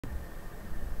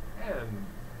And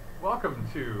welcome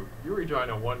to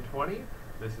Regina 120.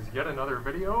 This is yet another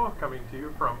video coming to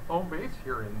you from home base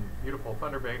here in beautiful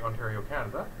Thunder Bay, Ontario,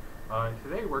 Canada. And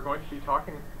today we're going to be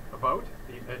talking about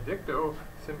the Dicto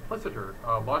Simpliciter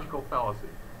logical fallacy,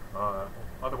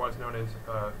 otherwise known as,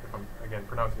 if I'm again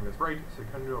pronouncing this right,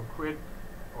 secundo quid,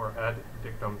 or ad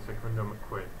dictum secundum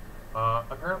quid.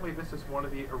 Apparently this is one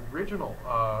of the original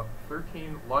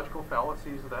 13 logical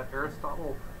fallacies that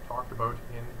Aristotle talked about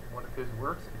in one of his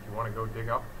works. If you want to go dig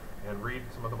up and read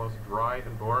some of the most dry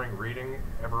and boring reading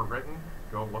ever written,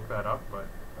 go look that up, but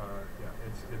yeah,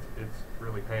 it's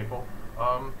really painful.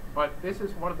 But this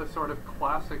is one of the sort of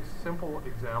classic simple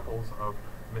examples of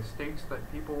mistakes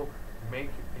that people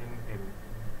make in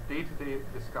day-to-day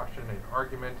discussion and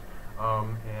argument,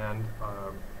 and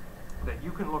that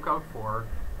you can look out for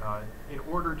in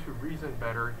order to reason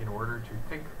better, in order to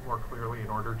think more clearly, in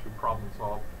order to problem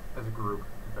solve as a group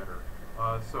better.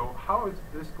 So how is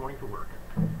this going to work?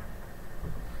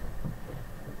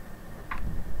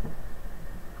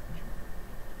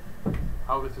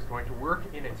 How this is going to work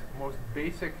in its most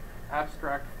basic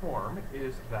abstract form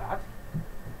is that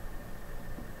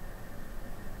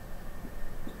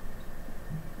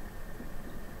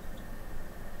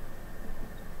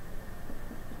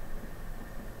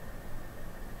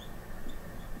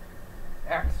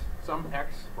X, some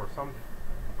X, or some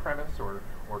premise or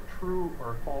true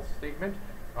or false statement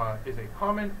is a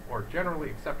common or generally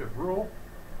accepted rule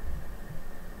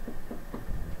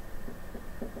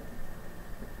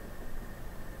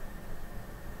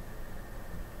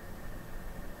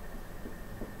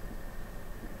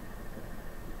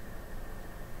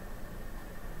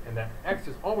and that X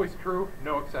is always true,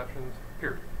 no exceptions,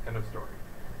 period, end of story.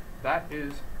 That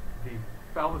is the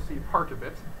fallacy part of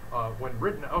it. When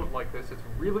written out like this, it's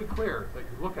really clear that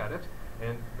you look at it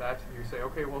and that you say,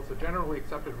 okay, well, it's a generally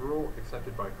accepted rule,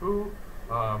 accepted by who?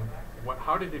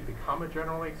 How did it become a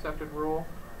generally accepted rule?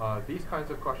 These kinds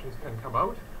of questions can come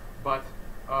out, but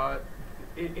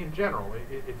in general,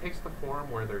 it takes the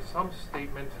form where there's some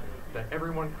statement that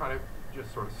everyone kind of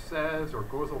just sort of says or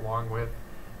goes along with,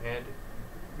 and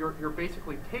you're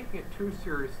basically taking it too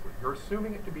seriously. You're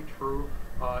assuming it to be true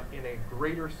in a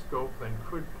greater scope than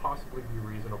could possibly be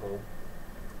reasonable,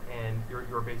 and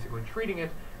you're basically treating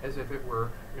it as if it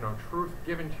were, truth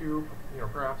given to you,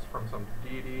 perhaps from some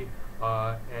deity,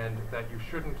 and that you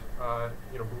shouldn't,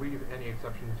 believe any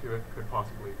exception to it could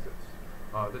possibly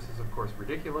exist. This is, of course,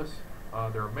 ridiculous.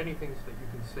 There are many things that you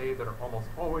can say that are almost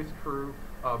always true,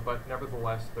 but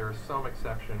nevertheless, there's some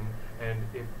exception, and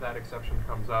if that exception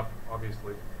comes up,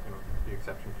 obviously, the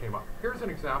exception came up. Here's an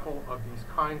example of these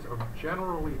kinds of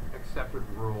generally accepted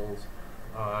rules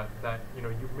that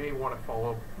you may want to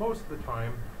follow most of the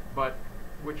time, but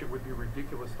which it would be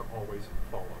ridiculous to always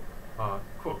follow.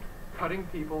 Quote, cutting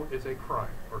people is a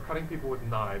crime, or cutting people with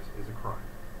knives is a crime.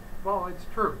 Well, it's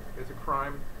true. It's a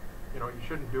crime. You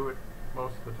shouldn't do it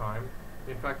most of the time.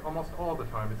 In fact, almost all the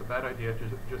time, it's a bad idea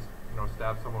to just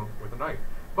stab someone with a knife.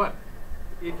 But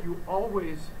if you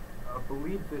always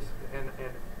believed this and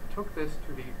took this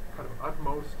to the kind of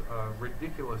utmost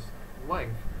ridiculous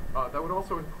length, that would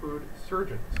also include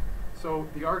surgeons. So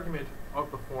the argument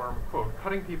of the form, quote,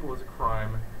 cutting people is a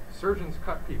crime, surgeons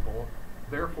cut people,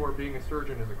 therefore being a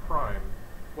surgeon is a crime.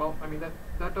 Well, I mean,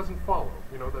 that doesn't follow.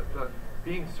 That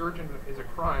being surgeon is a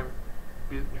crime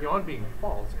beyond being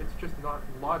false. It's just not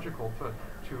logical to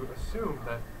assume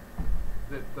that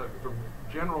the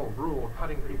general rule,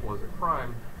 cutting people is a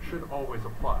crime, should always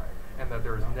apply, and that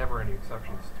there is never any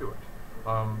exceptions to it.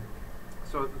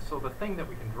 So the thing that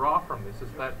we can draw from this is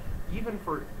that even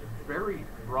for very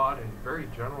broad and very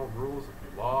general rules,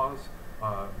 laws,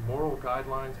 moral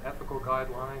guidelines, ethical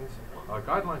guidelines,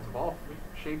 guidelines of all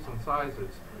shapes and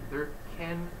sizes, there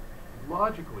can,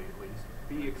 logically at least,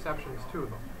 be exceptions to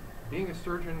them. Being a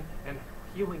surgeon and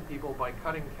healing people by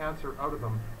cutting cancer out of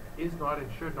them is not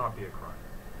and should not be a crime.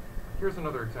 Here's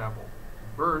another example.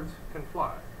 Birds can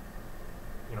fly.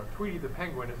 Tweety the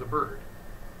penguin is a bird.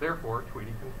 Therefore,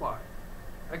 Tweety can fly.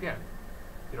 Again,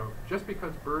 just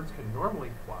because birds can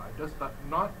normally fly does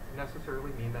not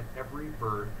necessarily mean that every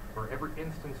bird or every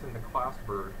instance in the class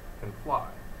bird can fly.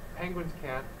 Penguins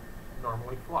can't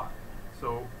normally fly.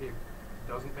 So it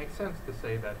doesn't make sense to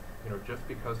say that, just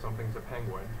because something's a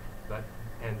penguin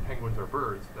and penguins are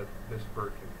birds, that this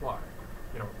bird can fly.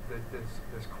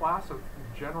 This class of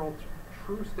general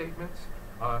true statements,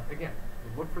 again,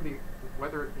 you look for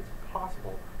whether it's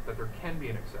possible that there can be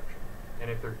an exception. And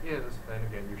if there is, then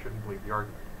again, you shouldn't believe the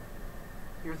argument.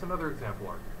 Here's another example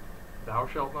argument. Thou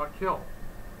shalt not kill.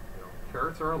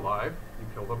 Carrots are alive, you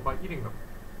kill them by eating them.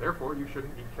 Therefore, you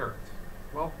shouldn't eat carrots.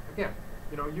 Well, again,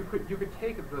 You know, you could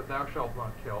take the thou shalt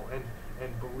not kill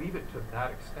and believe it to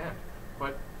that extent,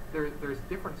 but there's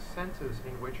different senses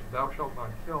in which thou shalt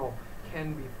not kill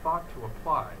can be thought to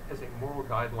apply as a moral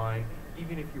guideline,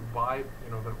 even if you buy,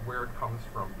 you know, where it comes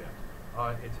from bit.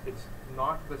 It's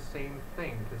not the same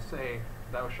thing to say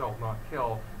thou shalt not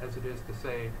kill as it is to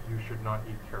say you should not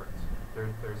eat carrots.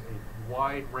 There's a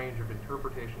wide range of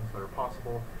interpretations that are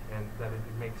possible, and that it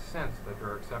makes sense that there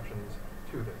are exceptions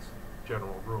to this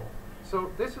general rule.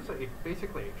 So this is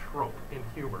basically a trope in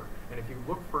humor, and if you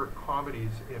look for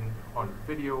comedies on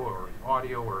video or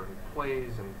audio or in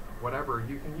plays and whatever,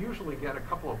 you can usually get a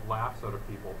couple of laughs out of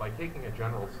people by taking a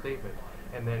general statement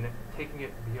and then taking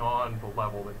it beyond the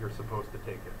level that you're supposed to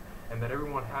take it. And that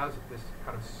everyone has this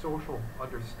kind of social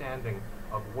understanding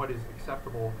of what is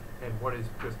acceptable and what is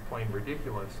just plain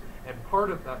ridiculous. And part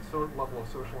of that level of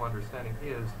social understanding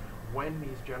is when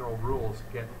these general rules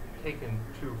get taken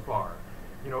too far.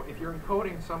 You know, if you're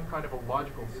encoding some kind of a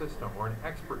logical system or an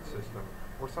expert system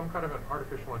or some kind of an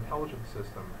artificial intelligence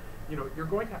system, you know, you're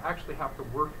going to actually have to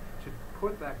work to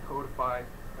put that codify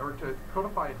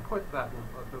and put that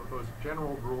those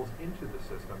general rules into the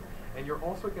system. And you're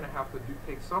also going to have to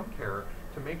take some care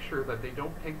to make sure that they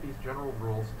don't take these general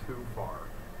rules too far,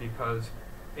 because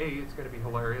A, it's going to be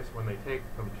hilarious when they take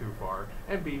them too far,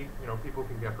 and B, you know, people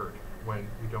can get hurt when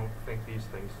you don't think these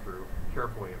things through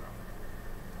carefully enough.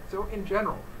 So in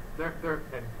general,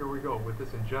 and here we go with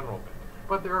this in general bit,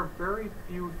 but there are very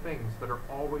few things that are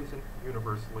always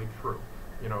universally true.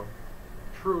 You know,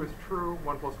 true is true,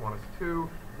 1 + 1 is 2,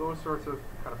 those sorts of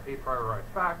kind of a priori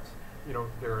facts. You know,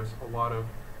 there's a lot of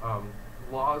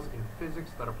laws in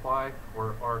physics that apply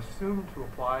or are assumed to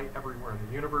apply everywhere in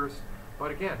the universe.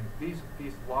 But again, these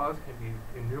laws can be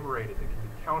enumerated, they can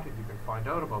be counted, you can find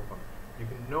out about them. You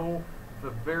can know you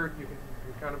can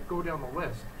kind of go down the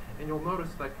list, and you'll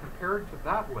notice that compared to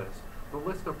that list, the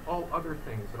list of all other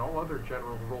things and all other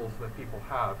general rules that people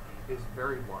have is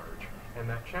very large. And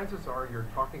that chances are you're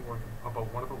talking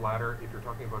about one of the latter if you're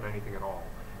talking about anything at all.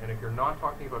 And if you're not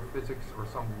talking about physics or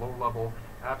some low-level,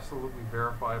 absolutely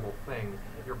verifiable thing,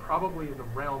 you're probably in the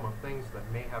realm of things that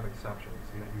may have exceptions.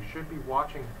 You know, you should be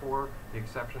watching for the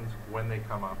exceptions when they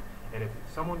come up. And if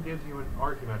someone gives you an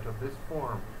argument of this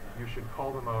form, you should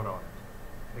call them out on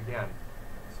it. Again,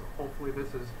 so hopefully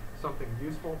this is something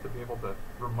useful to be able to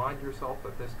remind yourself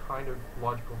that this kind of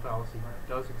logical fallacy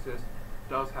does exist,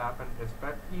 does happen,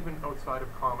 even outside of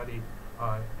comedy.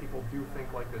 People do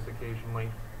think like this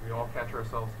occasionally. We all catch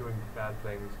ourselves doing bad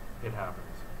things. It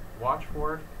happens. Watch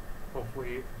for it.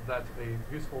 Hopefully that's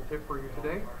a useful tip for you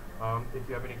today. If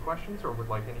you have any questions or would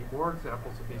like any more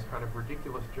examples of these kind of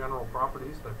ridiculous general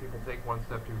properties that people take one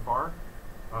step too far,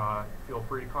 feel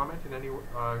free to comment in any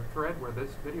thread where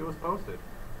this video is posted.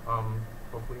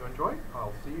 Hopefully you enjoy.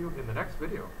 I'll see you in the next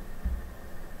video.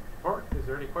 Or is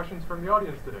there any questions from the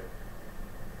audience today?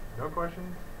 No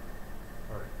questions?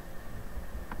 All right.